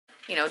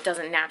you know,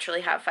 doesn't naturally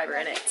have fiber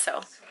in it.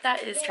 So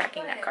that is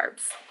tracking net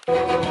carbs.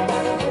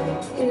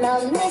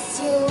 That's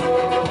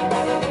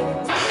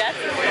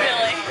a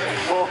feeling.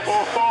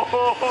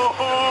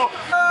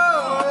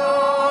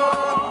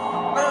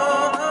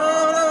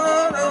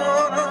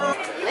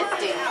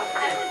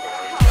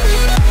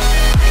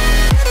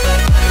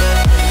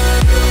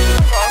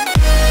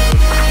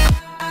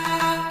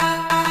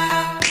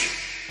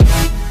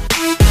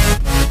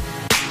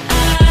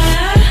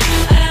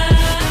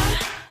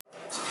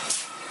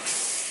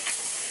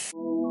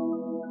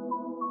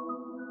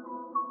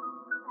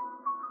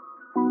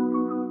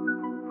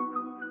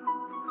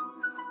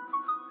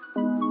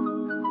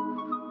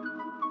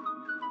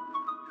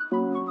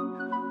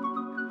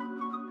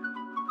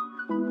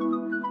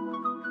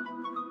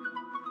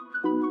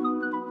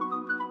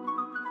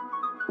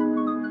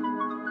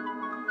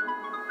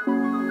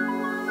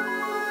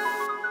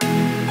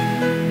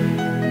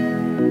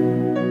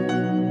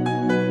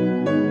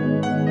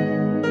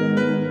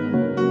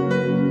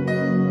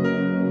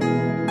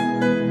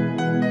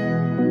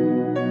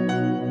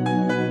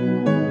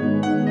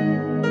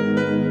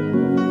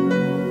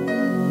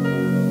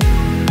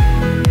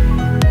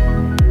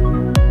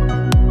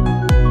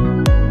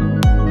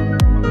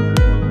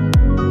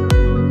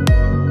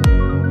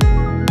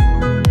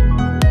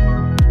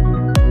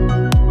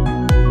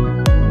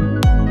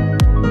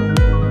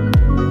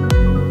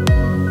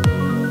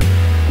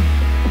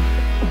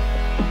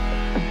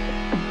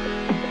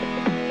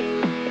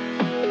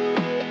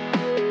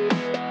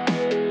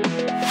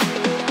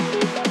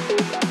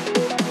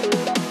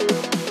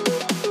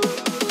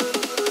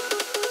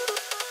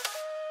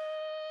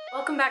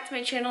 Welcome back to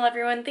my channel,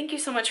 everyone. Thank you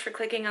so much for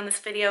clicking on this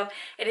video.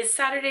 It is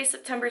Saturday,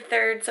 September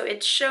 3rd, so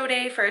it's show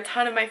day for a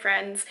ton of my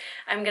friends.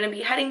 I'm gonna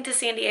be heading to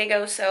San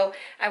Diego, so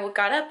I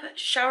got up,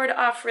 showered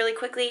off really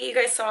quickly. You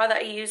guys saw that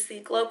I used the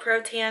Glow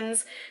Pro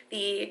Tans,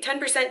 the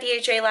 10%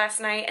 DHA last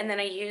night, and then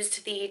I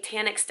used the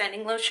Tan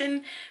Extending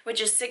Lotion,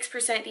 which is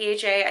 6%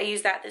 DHA. I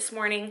used that this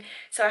morning,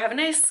 so I have a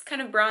nice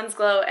kind of bronze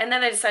glow, and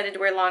then I decided to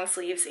wear long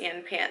sleeves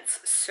and pants,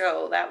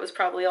 so that was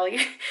probably all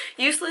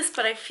useless,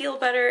 but I feel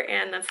better,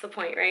 and that's the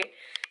point, right?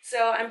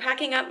 So I'm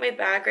packing up my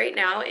bag right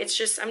now. I'm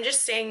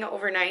just staying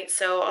overnight,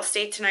 so I'll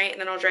stay tonight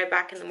and then I'll drive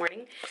back in the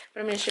morning.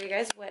 But I'm going to show you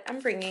guys what I'm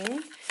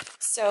bringing.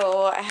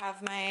 So I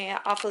have my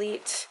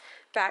Alphalete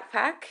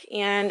backpack,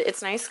 and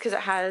it's nice because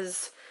it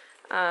has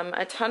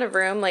a ton of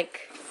room.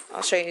 Like,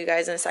 I'll show you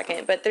guys in a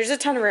second, but there's a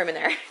ton of room in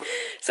there.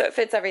 So it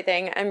fits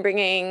everything. I'm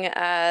bringing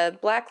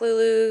black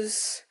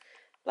Lulu's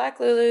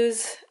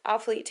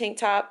Alphalete tank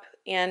top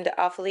and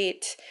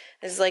Alphalete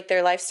is like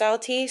their lifestyle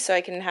tee, so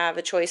I can have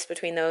a choice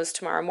between those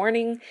tomorrow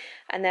morning.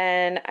 And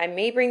then I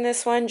may bring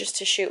this one just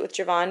to shoot with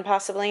Javon,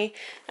 possibly.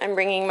 I'm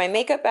bringing my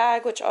makeup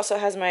bag, which also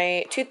has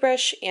my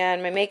toothbrush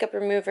and my makeup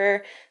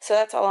remover, so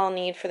that's all I'll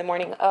need for the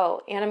morning.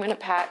 Oh, and I'm gonna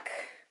pack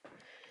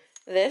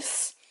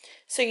this.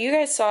 So you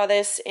guys saw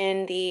this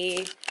in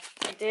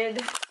I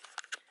did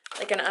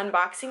like an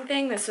unboxing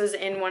thing. This was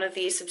in one of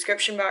the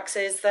subscription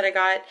boxes that I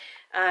got.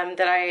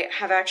 That I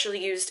have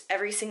actually used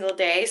every single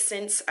day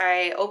since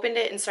I opened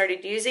it and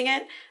started using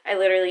it. I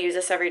literally use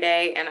this every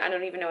day, and I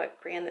don't even know what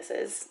brand this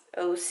is.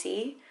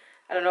 OC.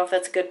 I don't know if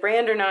that's a good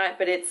brand or not,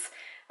 but it's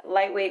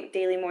lightweight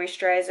daily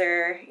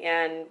moisturizer,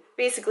 and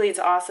basically it's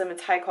awesome.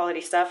 It's high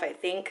quality stuff, I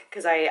think,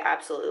 because I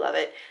absolutely love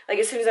it. Like,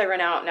 as soon as I run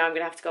out, now I'm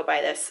gonna have to go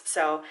buy this.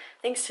 So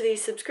thanks to the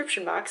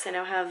subscription box, I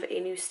now have a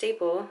new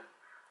staple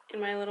in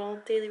my little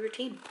daily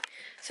routine.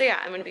 So yeah,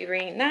 I'm gonna be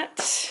bringing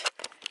that.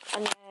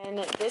 And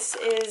then this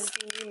is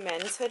the new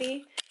men's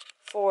hoodie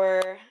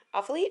for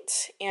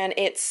Alphalete, and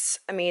it's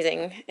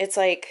amazing. It's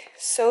like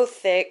so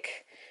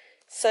thick,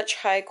 such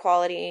high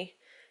quality,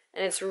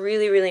 and it's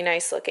really, really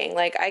nice looking.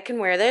 Like, I can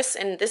wear this,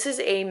 and this is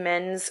a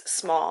men's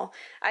small.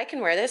 I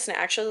can wear this, and it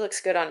actually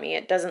looks good on me.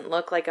 It doesn't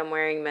look like I'm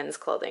wearing men's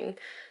clothing,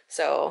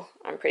 so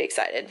I'm pretty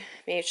excited.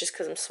 Maybe it's just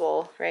because I'm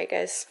swole, right,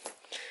 guys?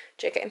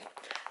 JK.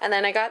 And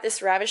then I got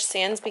this Ravish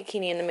Sands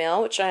bikini in the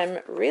mail, which I'm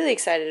really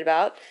excited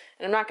about.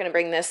 And I'm not going to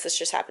bring this. This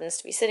just happens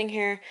to be sitting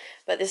here.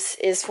 But this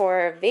is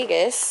for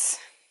Vegas.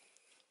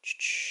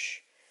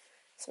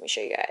 So let me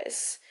show you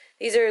guys.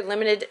 These are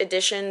limited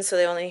editions, so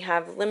they only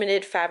have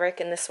limited fabric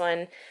in this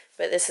one.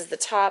 But this is the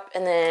top,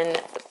 and then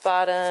the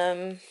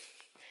bottom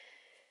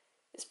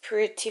is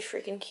pretty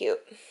freaking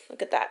cute.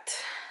 Look at that.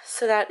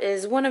 So that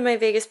is one of my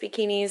Vegas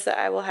bikinis that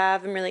I will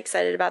have. I'm really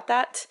excited about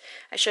that.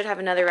 I should have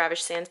another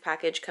Ravish Sands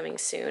package coming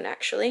soon,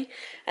 actually.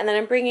 And then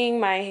I'm bringing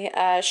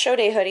my show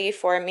day hoodie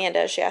for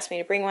Amanda. She asked me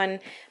to bring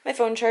one, my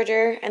phone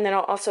charger, and then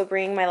I'll also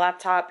bring my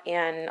laptop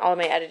and all of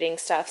my editing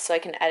stuff so I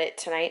can edit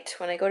tonight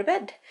when I go to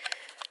bed.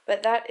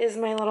 But that is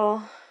my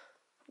little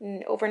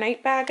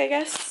overnight bag, I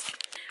guess.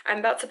 I'm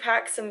about to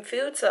pack some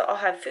food, so I'll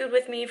have food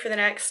with me for the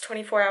next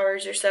 24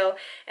 hours or so,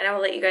 and I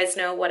will let you guys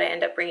know what I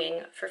end up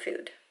bringing for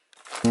food.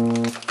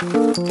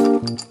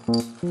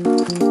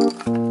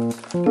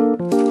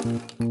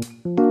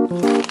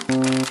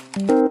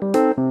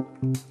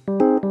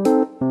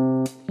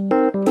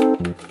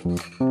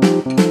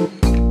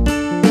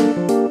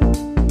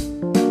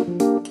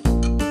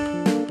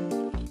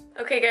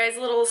 Okay guys,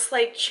 a little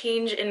slight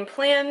change in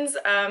plans.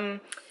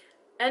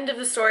 End of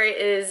the story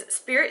is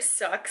Spirit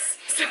sucks.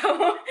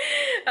 So,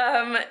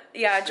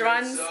 yeah,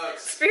 Javon's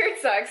Spirit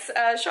sucks.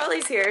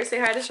 Charlie's here. Say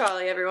hi to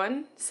Charlie,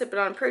 everyone. Sipping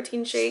on a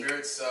protein shake.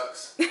 Spirit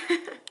sucks.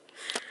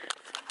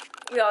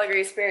 We all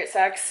agree Spirit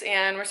sucks,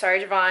 and we're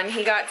sorry, Javon.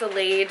 He got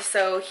delayed,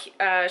 so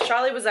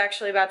Charlie was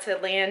actually about to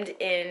land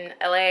in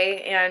LA,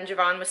 and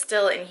Javon was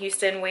still in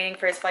Houston waiting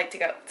for his flight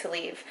to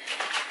leave.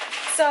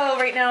 So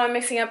right now I'm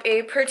mixing up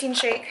a protein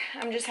shake.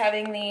 I'm just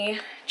having the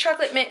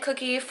chocolate mint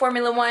cookie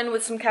Formula 1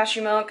 with some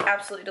cashew milk.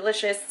 Absolutely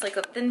delicious. It's like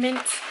a thin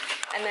mint.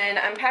 And then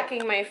I'm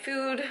packing my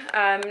food.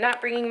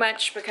 Not bringing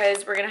much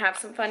because we're gonna have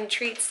some fun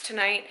treats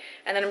tonight,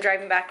 and then I'm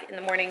driving back in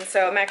the morning.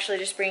 So I'm actually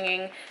just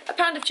bringing a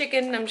pound of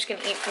chicken. I'm just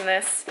gonna eat from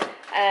this.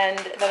 And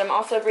then I'm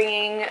also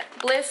bringing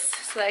Bliss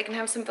so that I can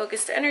have some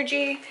focused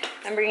energy.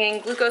 I'm bringing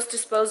glucose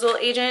disposal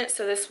agent,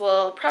 so this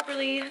will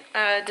properly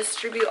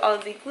distribute all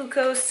of the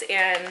glucose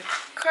and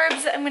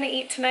carbs that I'm gonna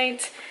eat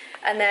tonight.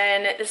 And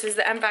then this is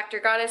the M Factor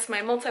Goddess,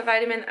 my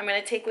multivitamin I'm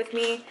gonna take with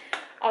me.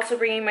 Also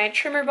bringing my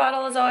trimmer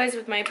bottle as always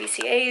with my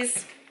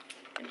BCAAs,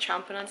 and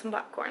chomping on some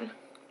popcorn.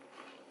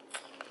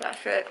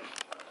 That's it.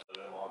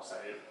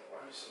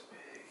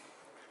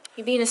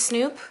 You being a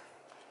snoop?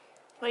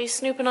 Why are you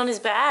snooping on his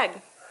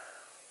bag?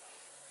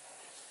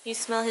 You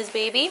smell his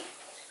baby?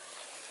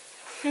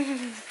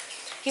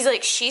 He's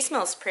like, she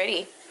smells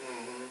pretty.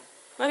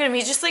 Look at him,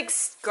 he's just like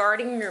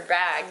guarding your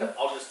bag.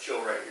 I'll just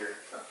chill right here.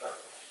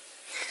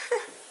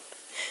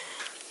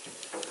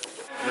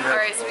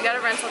 Alright, so we got a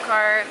rental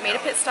car, made a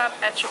pit stop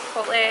at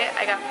Chipotle.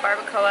 I got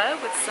barbacoa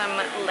with some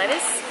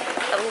lettuce,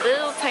 a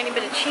little tiny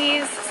bit of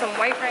cheese, some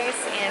white rice,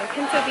 and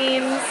pinto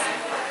beans.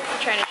 I'm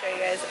trying to show you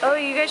guys. Oh,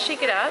 you guys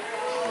shake it up?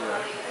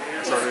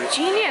 It's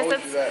genius.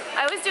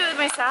 I always do it with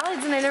my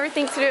salads, and I never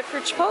think to do it for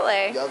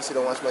Chipotle. You obviously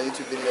don't watch my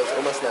YouTube videos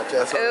or my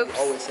Snapchat, so I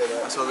always say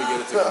that. That's how we get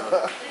it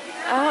together.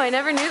 Oh, I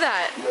never knew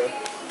that. Yeah.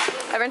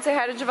 Everyone say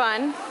hi to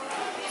Javon.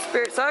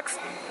 Spirit sucks.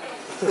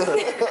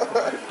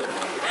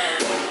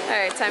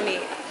 Alright, time to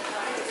eat.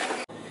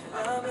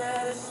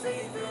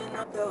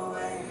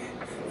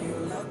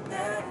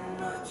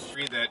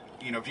 That,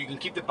 you know, if you can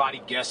keep the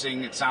body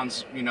guessing, it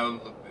sounds, you know,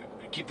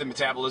 keep the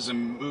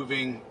metabolism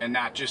moving and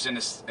not just in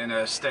a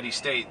steady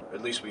state,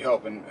 at least we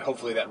hope, and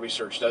hopefully that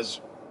research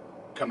does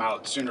come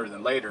out sooner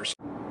than later.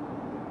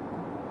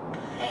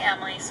 Hey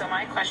Emily, so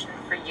my question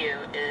for you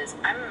is,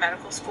 I'm in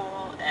medical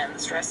school and the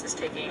stress is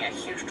taking a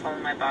huge toll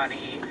on my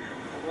body.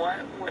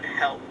 What would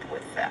help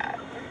with that?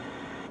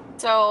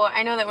 So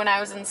I know that when I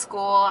was in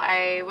school,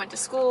 I went to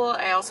school,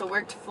 I also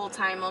worked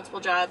full-time, multiple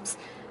jobs.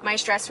 My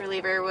stress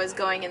reliever was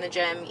going in the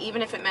gym,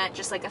 even if it meant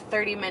just like a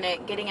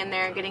 30-minute getting in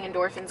there, getting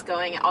endorphins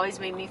going. It always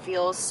made me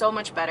feel so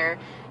much better,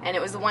 and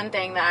it was the one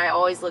thing that I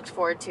always looked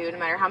forward to, no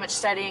matter how much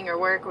studying or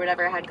work or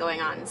whatever I had going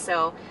on.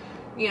 So,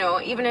 you know,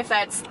 even if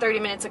that's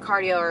 30 minutes of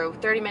cardio or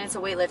 30 minutes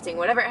of weightlifting,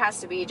 whatever it has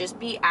to be, just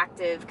be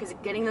active, because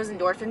getting those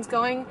endorphins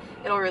going,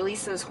 it'll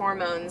release those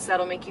hormones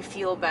that'll make you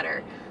feel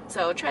better.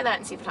 So try that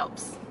and see if it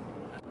helps.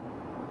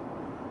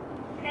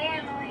 Hey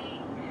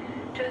Emily,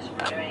 just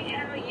wondering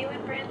how you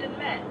and Brandon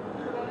met.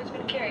 I've always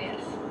been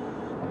curious.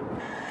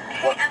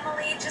 Hey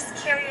Emily, just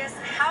curious,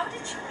 how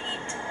did you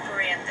meet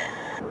Brandon?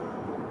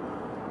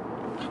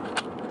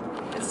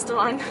 Is it still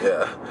on?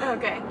 Yeah.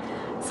 Okay.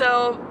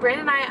 So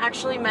Brandon and I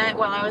actually met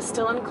while I was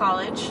still in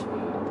college.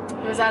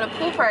 It was at a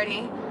pool party,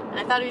 and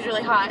I thought he was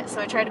really hot,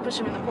 so I tried to push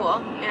him in the pool,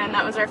 and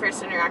that was our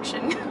first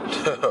interaction.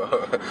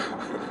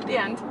 The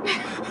end.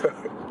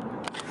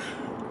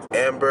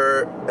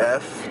 Amber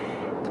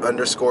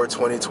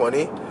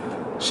F_2020.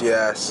 She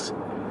asks,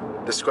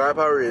 describe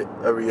how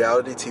a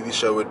reality TV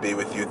show would be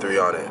with you three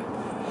on it.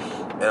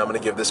 And I'm going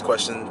to give this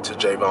question to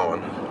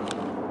Javon.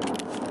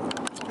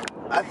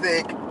 I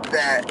think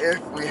that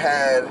if we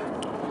had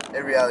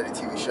a reality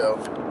TV show,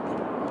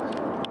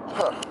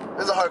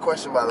 this is a hard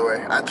question, by the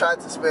way. I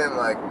tried to spend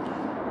like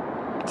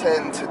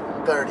 10 to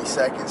 30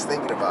 seconds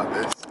thinking about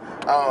this.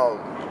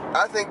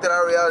 I think that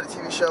our reality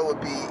TV show would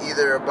be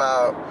either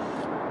about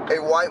a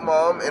white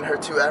mom and her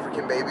 2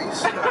 African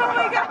babies. Oh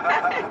my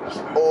gosh.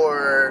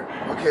 Or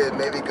we could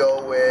maybe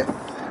go with,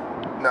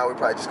 no, we'd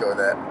probably just go with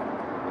that.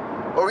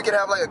 Or we could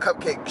have like a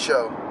cupcake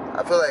show.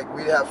 I feel like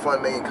we'd have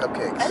fun making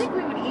cupcakes. I think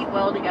we would eat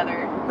well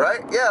together.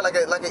 Right? Yeah, like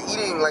a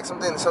eating, like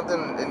something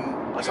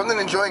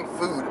enjoying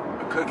food.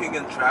 A cooking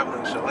and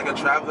traveling show, like a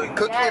traveling.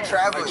 Cooking and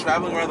traveling. Like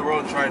traveling around the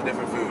world and trying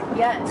different food.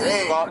 Yes.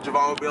 Dang.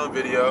 Javon would be on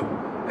video,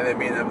 and then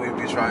me and Emily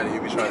would be trying it,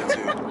 you'd be trying it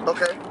too.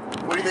 Okay.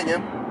 What do you think,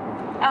 Em?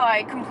 Oh,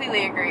 I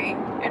completely agree.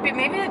 It'd be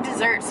maybe a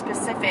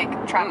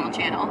dessert-specific travel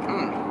channel.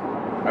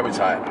 I'd be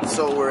tired.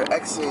 So we're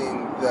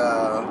Xing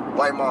the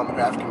white mom and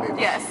her African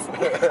baby. Yes.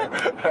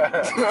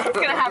 It's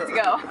gonna have to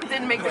go.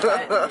 Didn't make the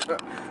cut.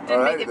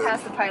 Didn't make it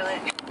past the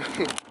pilot.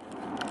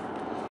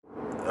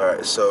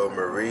 Alright, so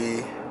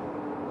Marie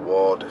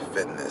Wald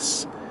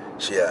Fitness.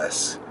 She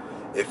asks,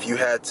 if you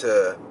had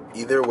to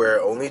either wear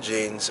only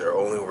jeans or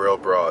only real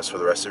bras for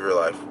the rest of your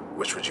life,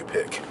 which would you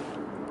pick?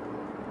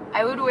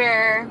 I would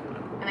wear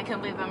and I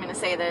can't believe I'm gonna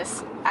say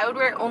this, I would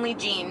wear only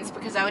jeans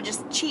because I would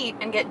just cheat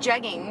and get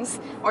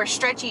jeggings or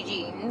stretchy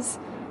jeans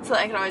so that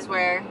I could always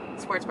wear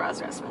sports bras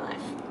the rest of my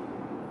life.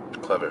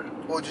 Clever.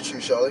 What would you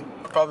choose, Charlie?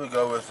 I'd probably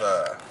go with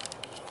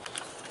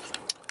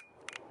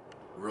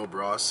real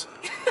bras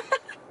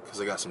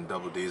because I got some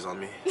double D's on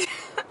me.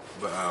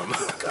 But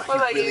What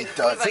about he really you?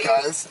 does, What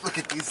about guys. Look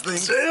at these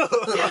things.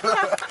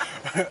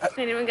 Can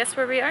anyone guess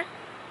where we are?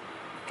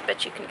 I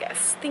bet you can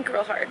guess. Think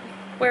real hard.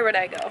 Where would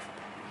I go?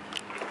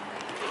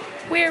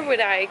 Where would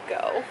I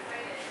go?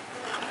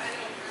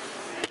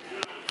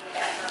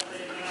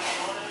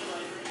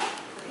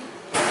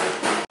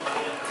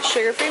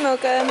 Sugar-free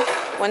mocha,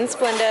 1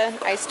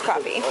 Splenda, iced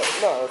coffee.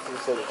 No, that's what you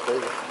said. It's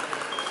crazy.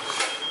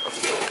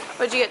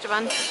 What'd you get,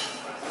 Javon?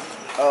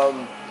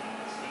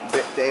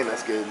 Dang,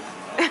 that's good.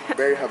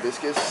 Berry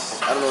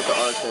hibiscus. I don't know what the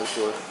R stands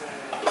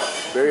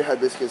for. Berry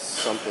hibiscus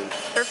something.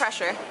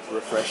 Refresher.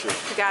 Refresher.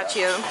 Got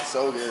you.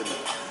 So good.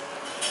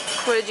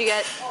 What did you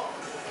get?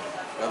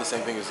 not the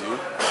same thing as you.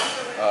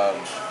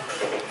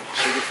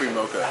 Sugar-free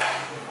mocha.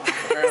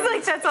 It's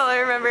like, that's all I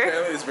remember.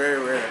 Apparently it's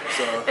very rare,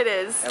 so it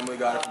is. Emily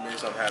got it for me,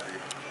 so I'm happy.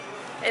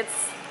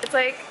 It's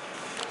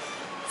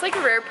like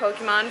a rare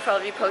Pokemon for all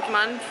of you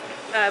Pokemon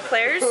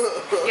players.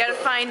 You gotta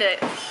find it.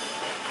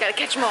 You gotta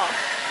catch them all.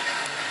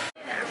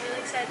 I'm really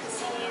excited to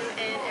see you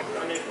and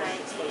everyone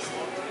tonight in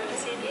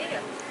San Diego.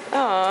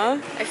 Aww.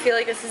 I feel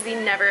like this is the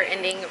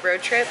never-ending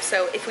road trip,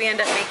 so if we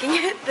end up making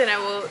it, then I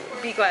will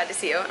be glad to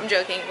see you. I'm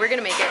joking. We're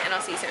gonna make it, and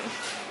I'll see you soon.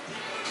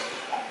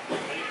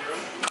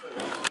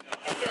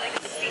 I feel like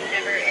this is the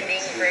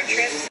never-ending road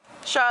trip.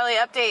 Charlie,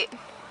 update.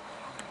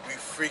 We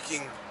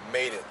freaking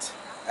made it.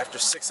 After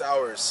 6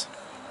 hours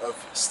of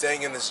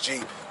staying in this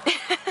Jeep, we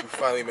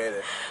finally made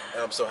it,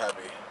 and I'm so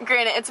happy.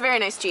 Granted, it's a very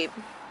nice Jeep.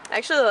 I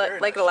actually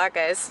like it a lot,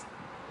 guys.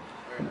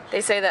 They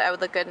say that I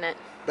would look good in it.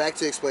 Back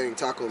to explaining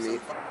taco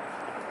meat.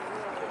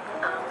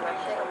 I'm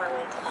actually on my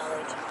way to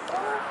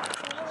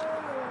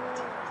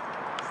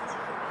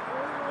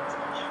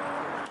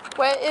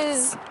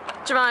Alphalete.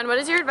 Javon, what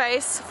is your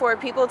advice for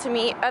people to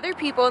meet other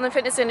people in the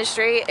fitness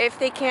industry if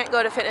they can't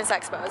go to fitness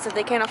expos, if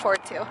they can't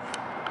afford to?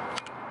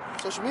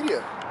 Social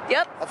media.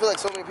 Yep. I feel like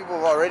so many people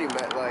have already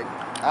met. Like,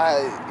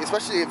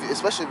 especially if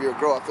you're a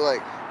girl, I feel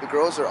like the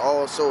girls are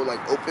all so like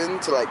open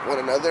to like one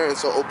another and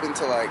so open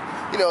to like,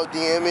 you know,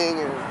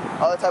 DMing and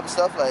all that type of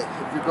stuff. Like,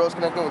 if your girls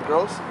connecting with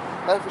girls,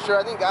 that's for sure.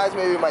 I think guys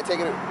maybe might take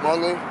it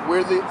wrongly,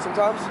 weirdly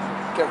sometimes.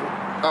 Careful.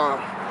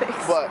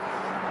 Thanks. But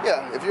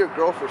yeah, if you're a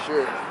girl, for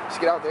sure, just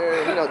get out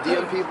there, you know,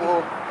 DM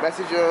people,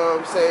 message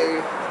them, say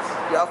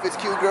your outfit's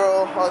cute,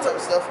 girl, all that type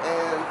of stuff,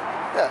 and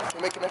yeah,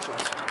 you make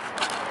connections.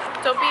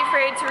 Don't be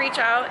afraid to reach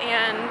out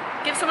and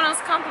give someone else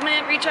a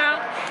compliment, reach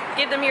out,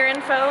 give them your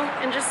info,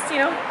 and just, you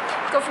know,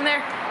 go from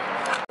there.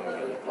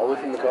 Always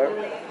from the car?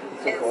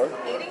 So far? Is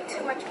eating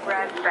too much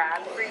bread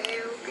bad for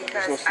you?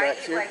 Because No I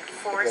snacks eat here? like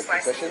 4 Like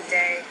slices concession? a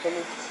day,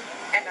 Something?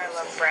 and I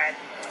love bread.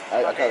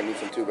 I kind of need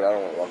some too, but I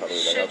don't want to walk out the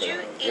window. Should you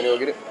You know,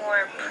 get eat it?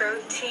 more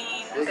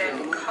protein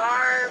than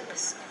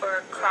carbs,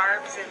 or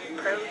carbs and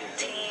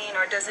protein,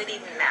 or does it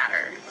even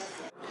matter?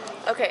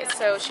 Okay,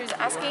 so she was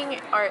asking,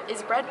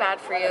 is bread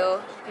bad for you?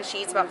 Because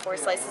she eats about 4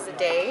 slices a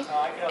day,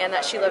 and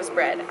that she loves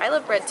bread. I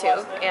love bread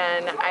too,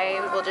 and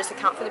I will just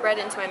account for the bread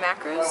into my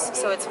macros,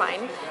 so it's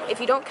fine. If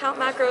you don't count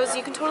macros,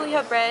 you can totally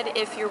have bread.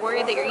 If you're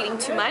worried that you're eating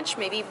too much,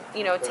 maybe,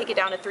 you know, take it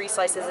down to 3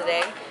 slices a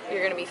day.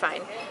 You're gonna be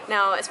fine.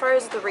 Now, as far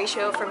as the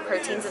ratio from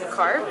proteins and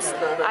carbs,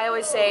 I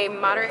always say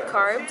moderate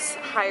carbs,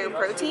 higher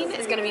protein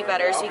is gonna be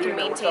better, so you can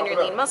maintain your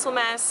lean muscle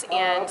mass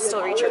and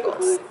still reach your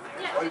goals.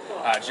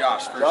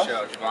 Josh, first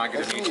show. Javon,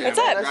 good to meet you. What's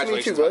up?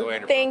 Congratulations, by the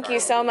way. Thank you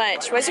so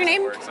much. What's your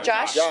name?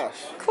 Josh? Josh.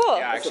 Cool.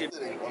 Yeah, actually,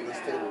 On this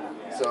table.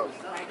 So,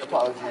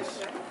 apologies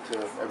to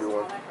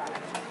everyone.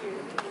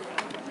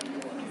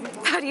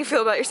 How do you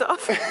feel about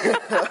yourself?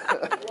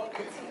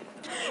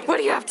 What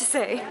do you have to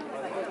say?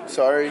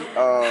 Sorry.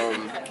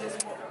 I'm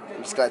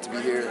just glad to be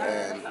here,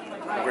 and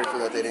I'm grateful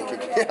that they didn't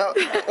kick me out.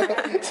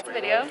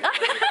 Video.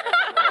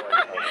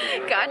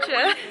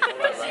 Gotcha.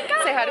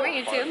 Say hi to my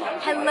YouTube.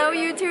 Hello,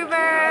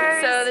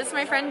 YouTubers! So this is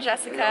my friend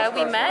Jessica.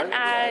 We met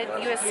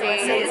at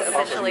USA's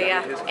officially,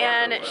 yeah.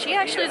 And she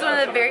actually is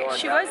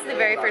she was the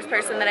very first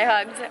person that I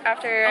hugged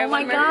after I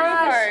won my pro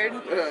card.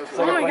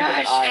 Oh my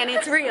gosh, and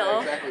it's real.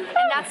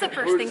 And that's the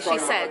first thing she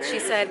said. She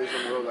said,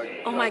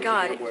 oh my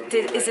god,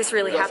 is this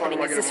really happening?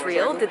 Is this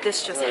real? Did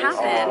this just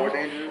happen?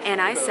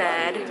 And I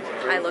said,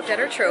 I looked at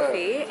her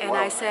trophy and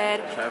I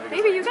said,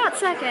 maybe you got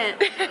second.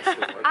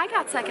 I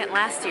got second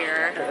last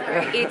year.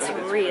 It's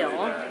real.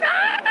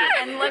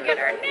 And look at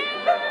her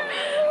now.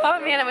 Oh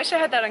man, I wish I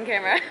had that on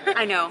camera.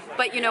 I know,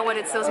 but you know what?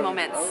 It's those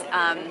moments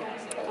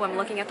when I'm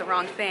looking at the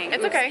wrong thing.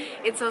 It's okay.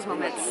 It's those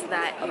moments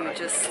that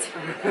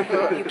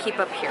you keep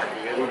up here.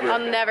 I'll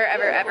never,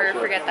 ever, ever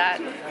forget that.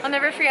 I'll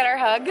never forget our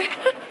hug.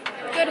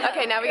 Good.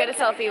 Okay, now we get a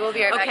selfie. We'll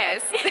be right back,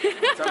 guys.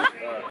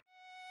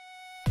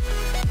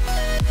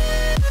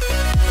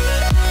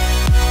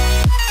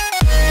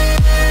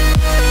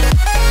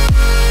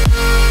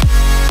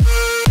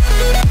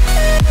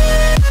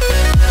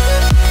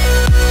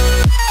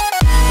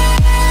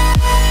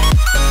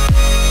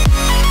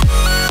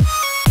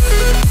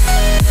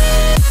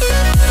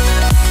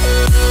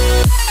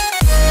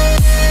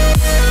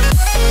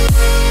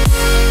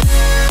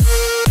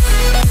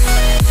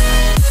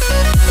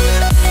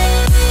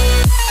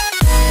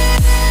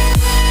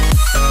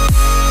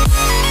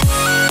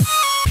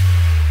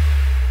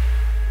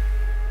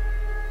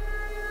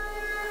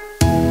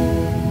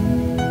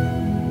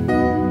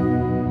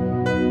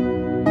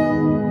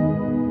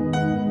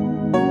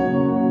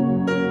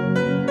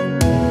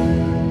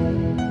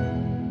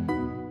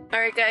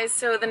 guys,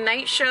 so the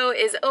night show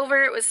is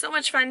over. It was so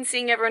much fun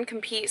seeing everyone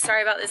compete.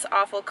 Sorry about this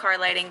awful car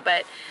lighting,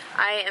 but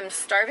I am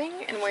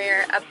starving and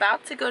we're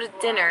about to go to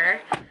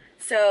dinner.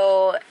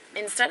 So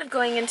instead of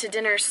going into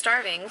dinner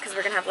starving, because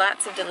we're gonna have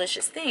lots of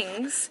delicious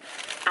things,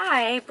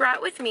 I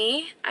brought with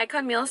me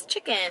Icon Meals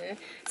chicken.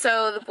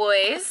 So the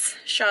boys,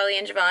 Charlie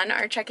and Javon,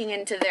 are checking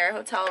into their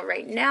hotel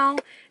right now,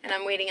 and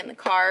I'm waiting in the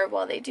car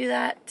while they do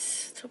that.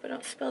 Let's hope I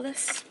don't spill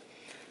this.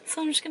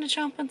 So I'm just gonna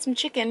chomp on some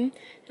chicken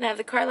and have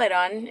the car light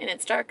on, and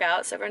it's dark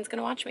out, so everyone's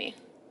gonna watch me.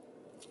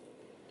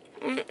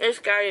 This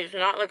guy does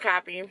not look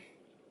happy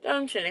that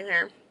I'm sitting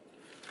here.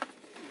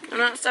 I'm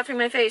not stuffing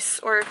my face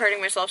or hurting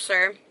myself,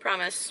 sir.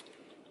 Promise.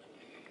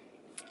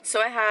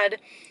 So I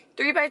had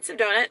 3 bites of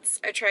donuts.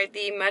 I tried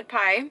the mud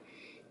pie,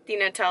 the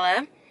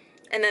Nutella,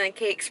 and then the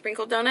cake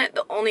sprinkled donut.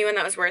 The only one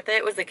that was worth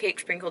it was the cake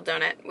sprinkled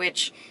donut,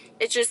 which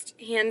it's just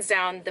hands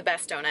down the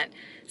best donut.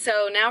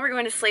 So now we're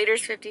going to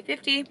Slater's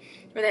 50/50,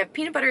 where they have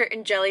peanut butter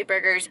and jelly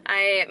burgers.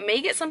 I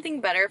may get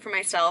something better for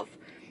myself.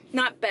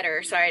 Not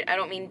better, sorry, I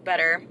don't mean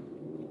better.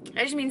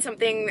 I just mean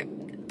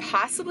something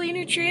possibly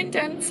nutrient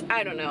dense.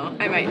 I don't know,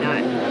 I might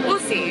not. We'll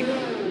see.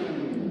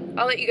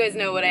 I'll let you guys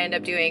know what I end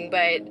up doing,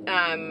 but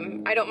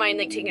I don't mind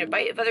like taking a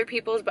bite of other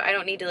people's, but I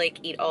don't need to like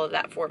eat all of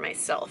that for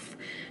myself.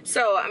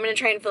 So I'm gonna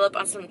try and fill up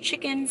on some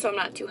chicken so I'm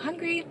not too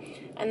hungry,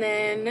 and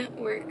then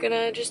we're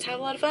gonna just have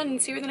a lot of fun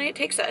and see where the night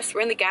takes us.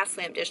 We're in the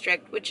Gaslamp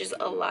district, which is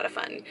a lot of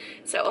fun.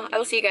 So I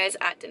will see you guys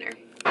at dinner.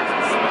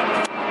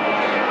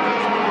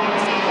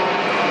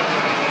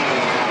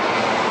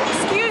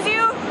 Excuse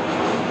you?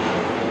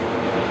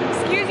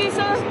 Excuse you,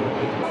 sir?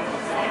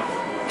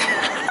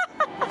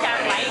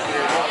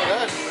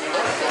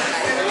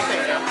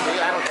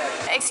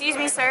 Excuse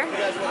me, sir.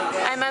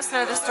 I must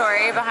know the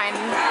story behind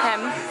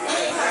him.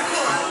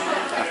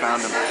 I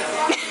found him.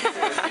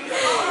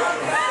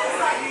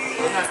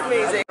 That's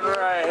amazing.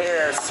 Right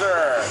here,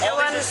 sir.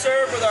 All these are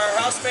served with our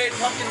house-made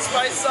pumpkin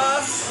spice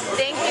sauce.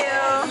 Thank you.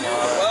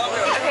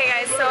 Okay,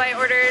 guys, so I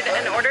ordered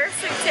an order of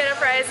sweet potato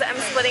fries. I'm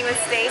splitting with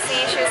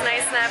Stacy. She was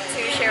nice enough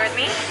to share with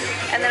me.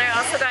 And then I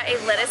also got a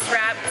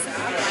lettuce-wrapped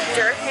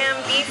Durham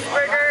beef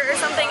burger or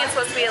something. It's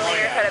supposed to be a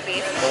leaner cut of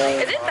beef.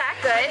 Is it that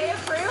good?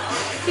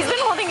 He's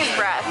been holding his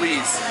breath.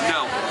 Please,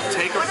 no.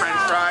 Take a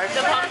French fry.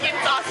 The pumpkin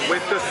sauce.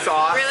 With the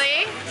sauce.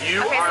 Really?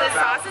 You okay, are so the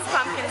about sauce is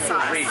pumpkin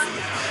sauce. Great.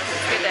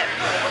 Good dip.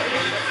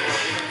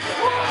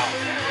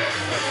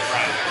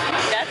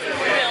 That's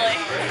really.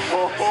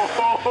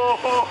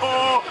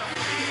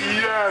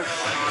 Yes.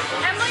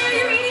 Emily, are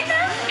you eating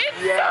them?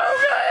 It's yes. so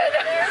good.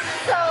 They're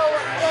so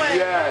good.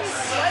 Yes.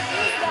 What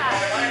is that?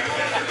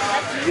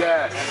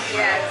 Yes.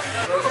 Yes.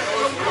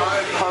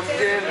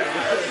 Pumpkin.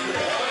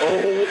 Oh,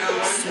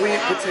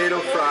 sweet potato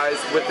fries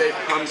with a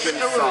pumpkin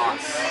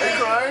sauce. Are you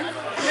crying?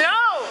 No.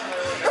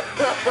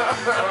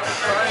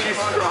 She's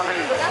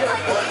crying.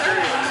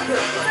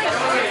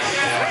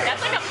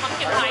 That's like a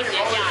pumpkin pie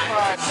dip,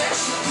 yeah.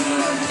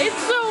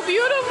 It's so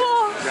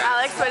beautiful.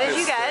 Alex, what did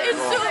you get? It's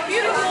so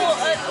beautiful.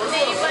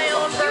 Made my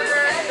own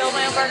burger, built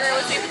my own burger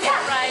with sweet potato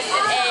fries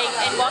and egg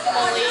and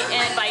guacamole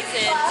and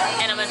bison,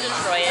 and I'm gonna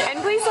destroy it. And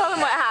please tell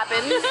them what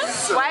happened.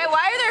 Why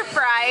are there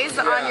fries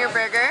on your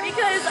burger?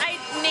 Because I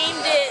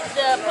named it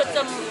to put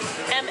some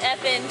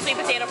MFN sweet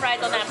potato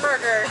fries on that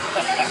burger,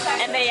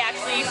 and they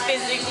actually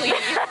physically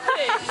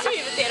put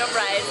sweet potato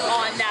fries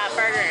on that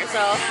burger.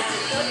 So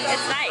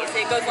it's nice.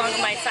 It goes along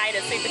with my side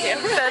of sweet potato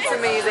fries. That's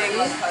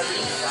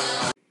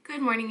amazing.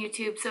 Good morning,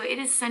 YouTube. So it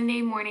is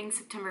Sunday morning,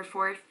 September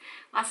 4th.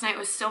 Last night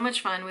was so much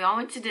fun. We all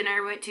went to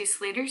dinner. We went to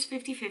Slater's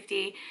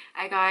 50/50.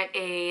 I got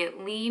a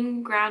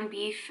lean ground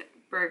beef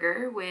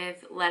burger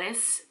with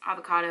lettuce,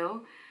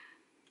 avocado,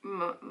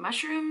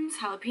 mushrooms,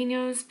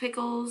 jalapenos,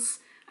 pickles.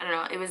 I don't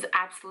know. It was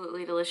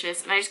absolutely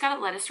delicious. And I just got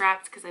it lettuce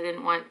wrapped because I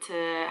didn't want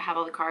to have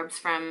all the carbs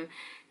from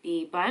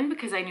the bun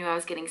because I knew I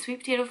was getting sweet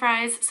potato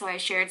fries. So I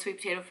shared sweet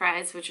potato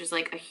fries, which was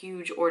like a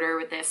huge order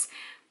with this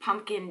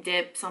pumpkin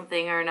dip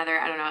something or another.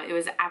 I don't know. It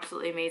was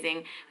absolutely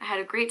amazing. I had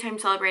a great time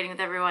celebrating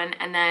with everyone,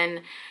 and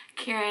then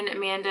Karen,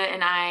 Amanda,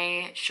 and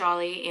I,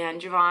 Charlie,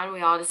 and Javon,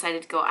 we all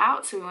decided to go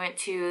out. So we went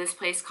to this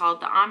place called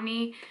the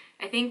Omni.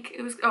 I think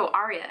it was, oh,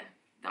 Aria.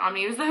 The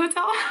Omni was the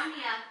hotel?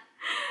 Omnia.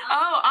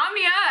 Oh,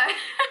 Omnia.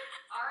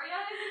 Aria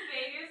is in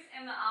Vegas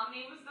and the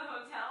Omni was the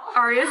hotel.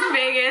 Aria's in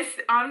Vegas,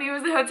 Omni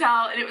was the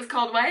hotel, and it was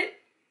called what?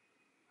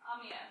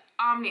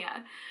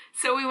 Omnia.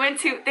 So we went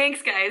to,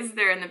 thanks guys,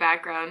 they're in the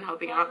background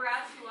helping out.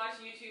 Rats who watch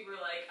YouTube were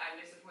like, I'm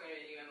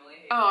disappointed in you,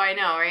 Emily. Oh, I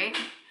know, right?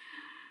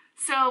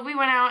 So we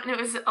went out and it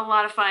was a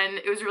lot of fun.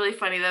 It was really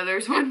funny though. There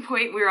was one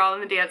point we were all on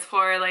the dance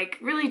floor, like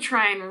really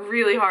trying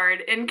really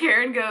hard, and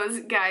Karen goes,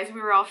 guys, we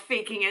were all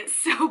faking it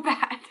so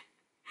bad.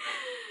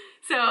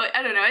 So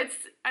I don't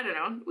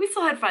know, we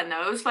still had fun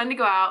though. It was fun to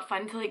go out,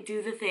 fun to like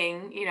do the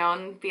thing, you know,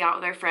 and be out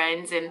with our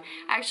friends. And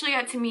I actually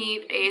got to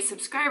meet a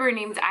subscriber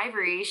named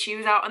Ivory. She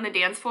was out on the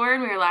dance floor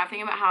and we were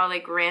laughing about how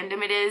like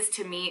random it is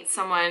to meet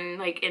someone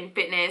like in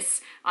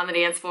fitness on the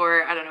dance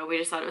floor. I don't know, we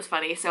just thought it was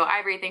funny. So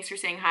Ivory, thanks for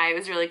saying hi. It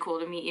was really cool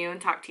to meet you and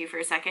talk to you for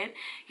a second,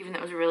 even though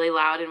it was really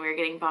loud and we were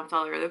getting bumped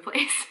all over the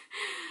place.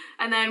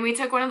 And then we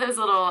took one of those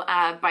little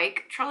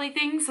bike trolley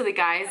things, so the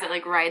guys that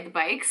like ride the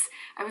bikes,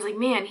 I was like,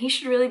 man, he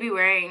should really be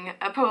wearing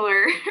a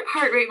polar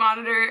heart rate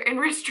monitor and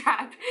wrist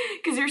strap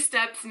because your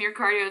steps and your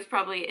cardio is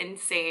probably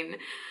insane.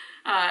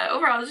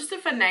 Overall, it was just a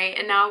fun night,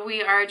 and now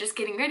we are just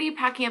getting ready,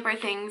 packing up our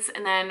things,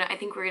 and then I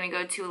think we're gonna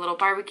go to a little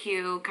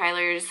barbecue,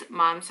 Kyler's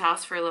mom's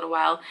house for a little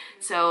while.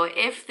 So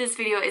if this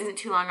video isn't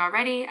too long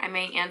already, I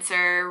may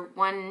answer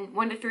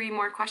one to three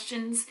more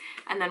questions,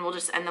 and then we'll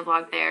just end the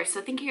vlog there.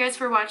 So thank you guys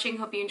for watching.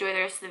 Hope you enjoy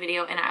the rest of the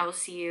video, and I will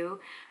see you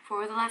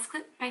for the last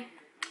clip. Bye.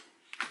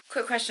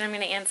 Quick question I'm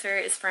going to answer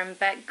is from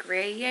Beck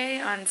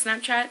Graye on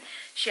Snapchat.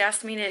 She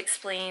asked me to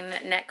explain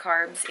net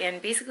carbs,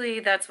 and basically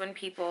that's when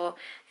people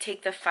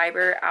take the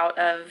fiber out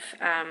of,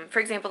 for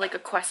example, like a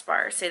Quest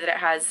bar. Say that it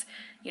has,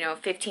 you know,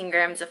 15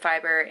 grams of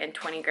fiber and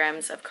 20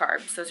 grams of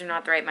carbs. Those are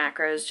not the right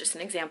macros, just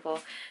an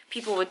example.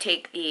 People would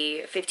take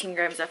the 15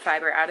 grams of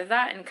fiber out of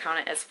that and count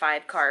it as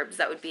 5 carbs.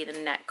 That would be the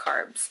net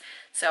carbs.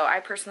 So I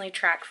personally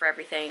track for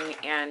everything,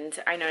 and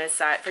I noticed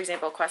that, for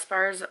example, Quest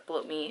bars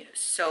bloat me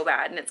so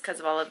bad, and it's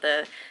because of all of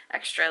the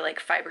extra like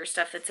fiber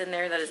stuff that's in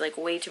there that is like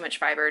way too much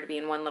fiber to be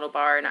in one little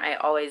bar, and I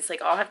always like,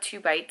 I'll have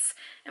 2 bites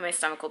and my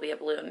stomach will be a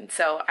balloon.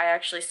 So I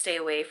actually stay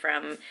away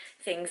from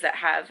things that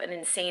have an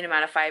insane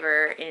amount of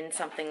fiber in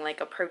something like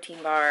a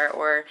protein bar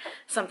or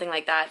something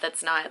like that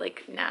that's not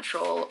like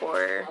natural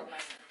or,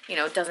 you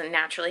know, doesn't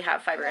naturally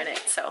have fiber in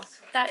it. So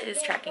that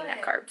is tracking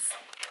net carbs.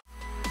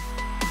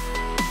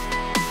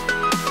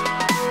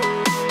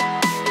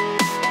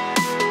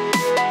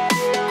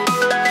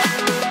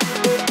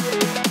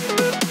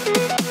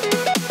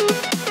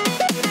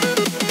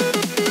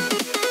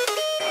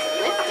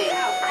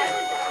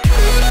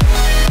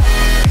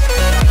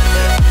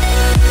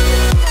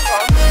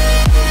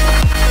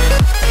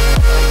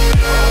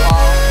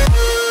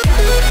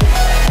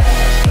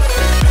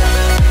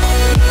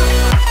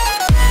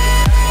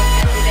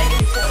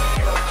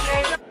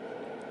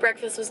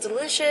 Breakfast was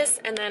delicious,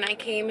 and then I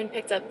came and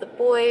picked up the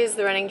boys.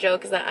 The running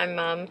joke is that I'm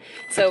mom.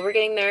 So we're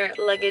getting their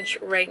luggage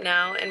right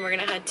now, and we're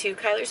gonna head to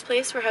Kyler's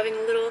place. We're having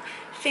a little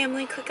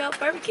family cookout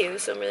barbecue,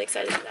 so I'm really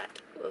excited for that.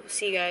 We'll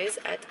see you guys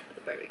at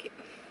the barbecue.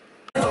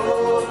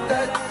 Hope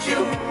that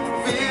you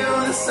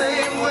feel the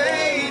same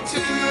way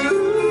too.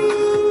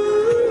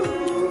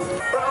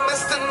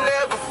 Promise to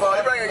never fall.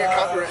 You're probably gonna get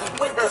copyrighted.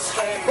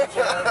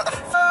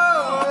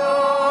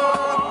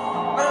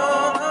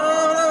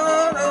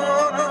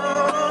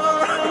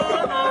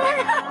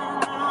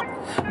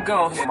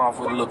 Go ahead off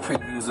with a little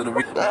previews of the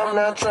video. I'm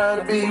not trying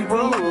to be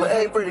rude.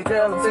 Hey, pretty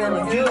girl, I'm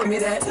feeling you. Give me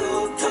that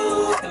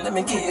and let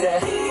me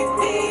get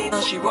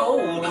that. She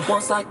roll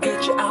once I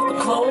get you out the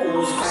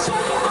clothes.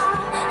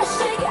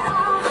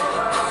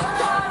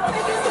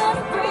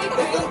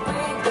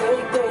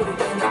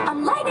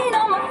 I'm lighting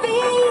on my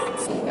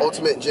feet.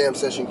 Ultimate jam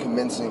session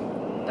commencing.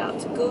 About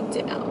to go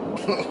down.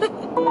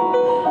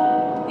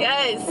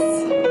 Yes.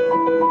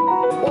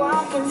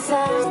 Walking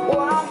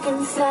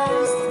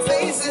fast,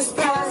 Faces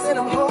pass and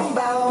I'm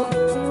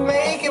homebound,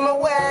 making my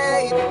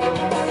way.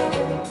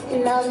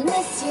 and I'll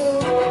miss you.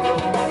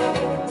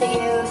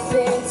 You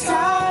think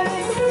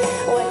time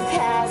would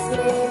pass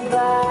me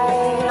by.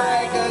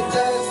 I could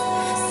just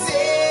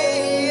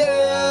see you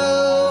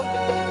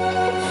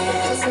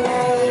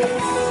tonight.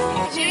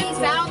 She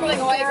sounds like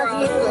a white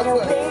girl.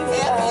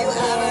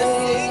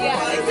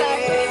 Yeah,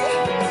 exactly.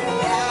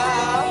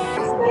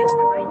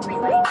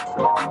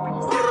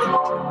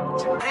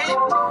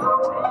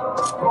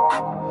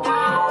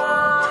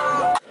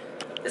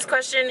 This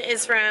question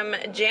is from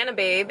Jana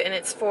Babe, and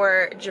it's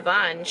for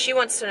Javon. She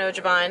wants to know,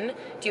 Javon,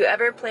 do you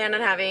ever plan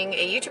on having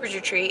a YouTuber's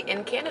retreat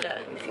in Canada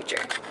in the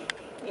future?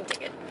 You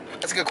take it.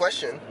 That's a good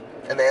question,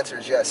 and the answer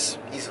is yes,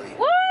 easily.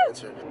 What?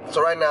 Answer.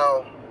 So right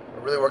now,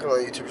 I'm really working on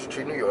a YouTuber's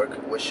retreat in New York,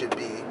 which should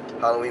be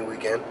Halloween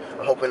weekend.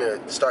 I'm hoping to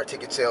start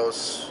ticket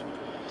sales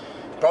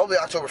probably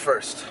October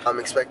 1st. I'm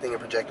expecting and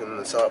projecting them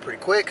to sell out pretty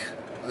quick.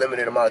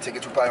 Limited amount of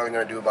tickets. We're probably only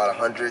going to do about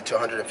 100 to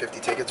 150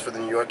 tickets for the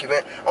New York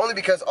event. Only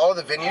because all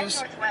the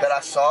venues that I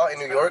saw in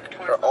New York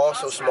are all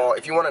so small.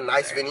 If you want a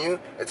nice venue,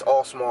 it's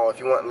all small. If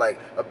you want like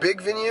a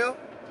big venue,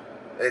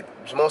 it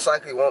most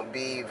likely won't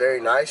be very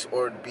nice,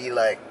 or be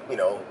like, you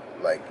know,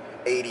 like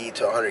 80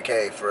 to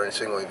 100K for a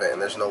single event,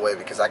 and there's no way,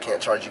 because I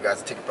can't charge you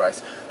guys a ticket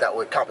price that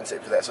would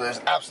compensate for that. So there's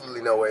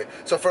absolutely no way.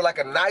 So for like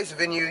a nice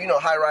venue, you know,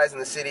 high rise in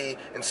the city,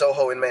 in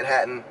Soho, in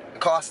Manhattan, the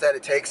cost that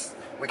it takes,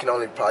 we can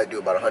only probably do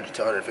about 100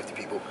 to 150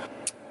 people.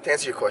 To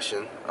answer your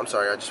question, I'm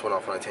sorry, I just went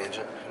off on a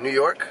tangent. New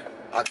York,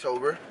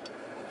 October.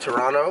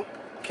 Toronto,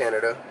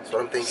 Canada. That's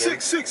what I'm thinking.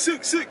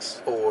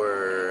 6.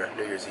 For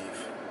New Year's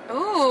Eve.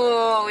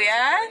 Ooh,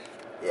 yeah?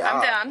 Yeah.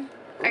 I'm down.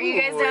 Are you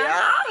guys Ooh, down?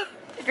 yeah?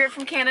 If you're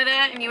from Canada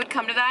and you would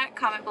come to that,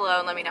 comment below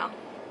and let me know.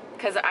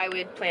 Because I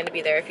would plan to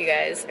be there if you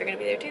guys are going to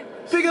be there too.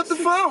 Pick up the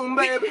phone,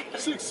 baby.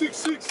 6.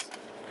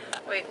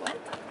 Wait, what?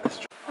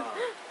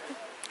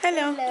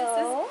 Hello.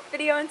 This is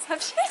video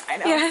inception. I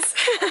know. Yes.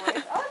 Oh,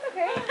 it's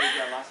okay. We've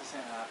got lots of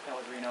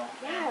Pellegrino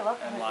Yeah, I love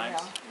and Pellegrino.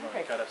 limes. You want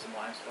me to cut up some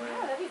limes for you?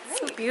 Yeah, that'd be great.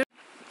 So beautiful.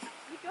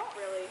 Keep don't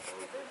really.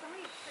 There's so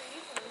many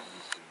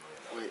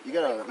trees. Wait, you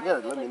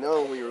gotta let me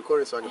know when you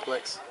record it so I can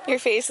flex. Your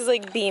face is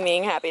like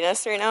beaming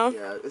happiness right now.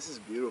 Yeah, this is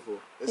beautiful.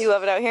 You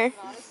love it out here?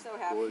 I'm so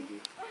happy. Gorgeous.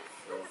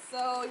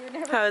 So you're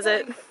never How is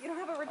it? You don't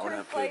have a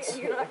return flight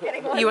and you're not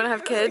getting one. You want to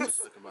have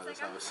kids?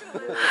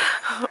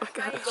 Oh my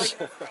gosh.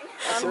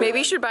 Maybe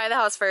you should buy the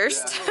house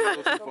first. Yeah,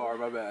 too far,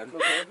 my bad.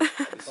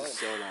 This is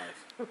so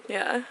nice.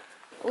 Yeah.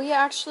 We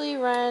actually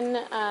run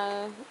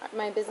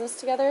my business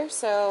together,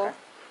 so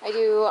I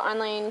do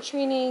online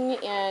training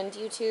and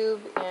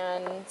YouTube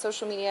and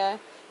social media,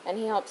 and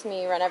he helps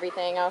me run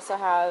everything. I also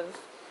have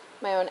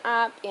my own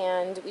app,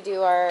 and we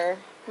do our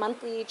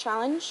monthly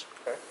challenge.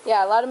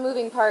 Yeah, a lot of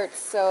moving parts,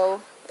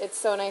 so it's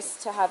so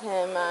nice to have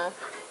him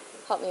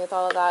help me with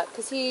all of that,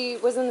 because he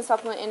was in the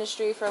supplement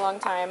industry for a long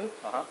time,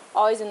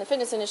 always in the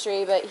fitness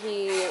industry, but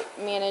he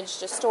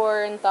managed a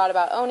store and thought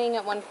about owning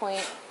at one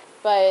point,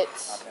 but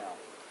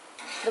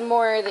the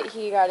more that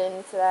he got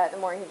into that, the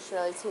more he just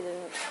realized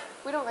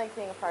we don't like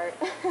being apart.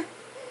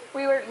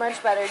 We work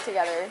much better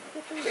together,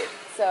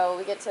 so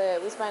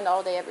we spend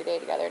all day, every day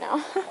together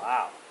now.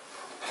 Wow.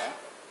 Okay.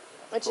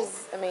 Which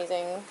is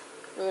amazing.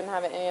 We wouldn't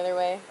have it any other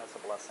way. That's a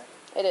blessing.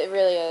 It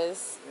really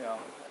is. Yeah.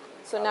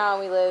 So now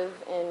we live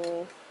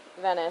in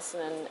Venice,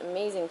 in an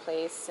amazing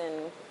place,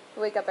 and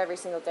we wake up every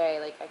single day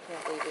like, I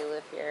can't believe we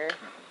live here.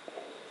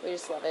 We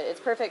just love it. It's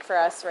perfect for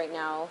us right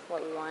now,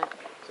 what we want.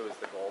 So is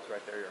the goals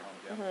right there, your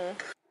home gym?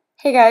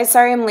 Hey guys,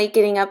 sorry I'm late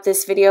getting up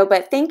this video,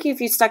 but thank you if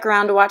you stuck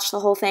around to watch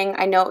the whole thing.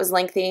 I know it was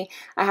lengthy.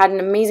 I had an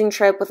amazing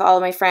trip with all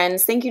of my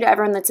friends. Thank you to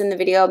everyone that's in the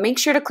video. Make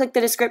sure to click the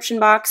description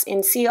box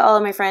and see all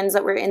of my friends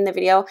that were in the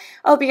video.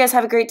 I hope you guys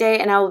have a great day,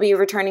 and I will be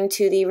returning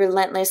to the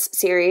Relentless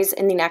series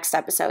in the next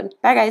episode.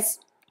 Bye guys!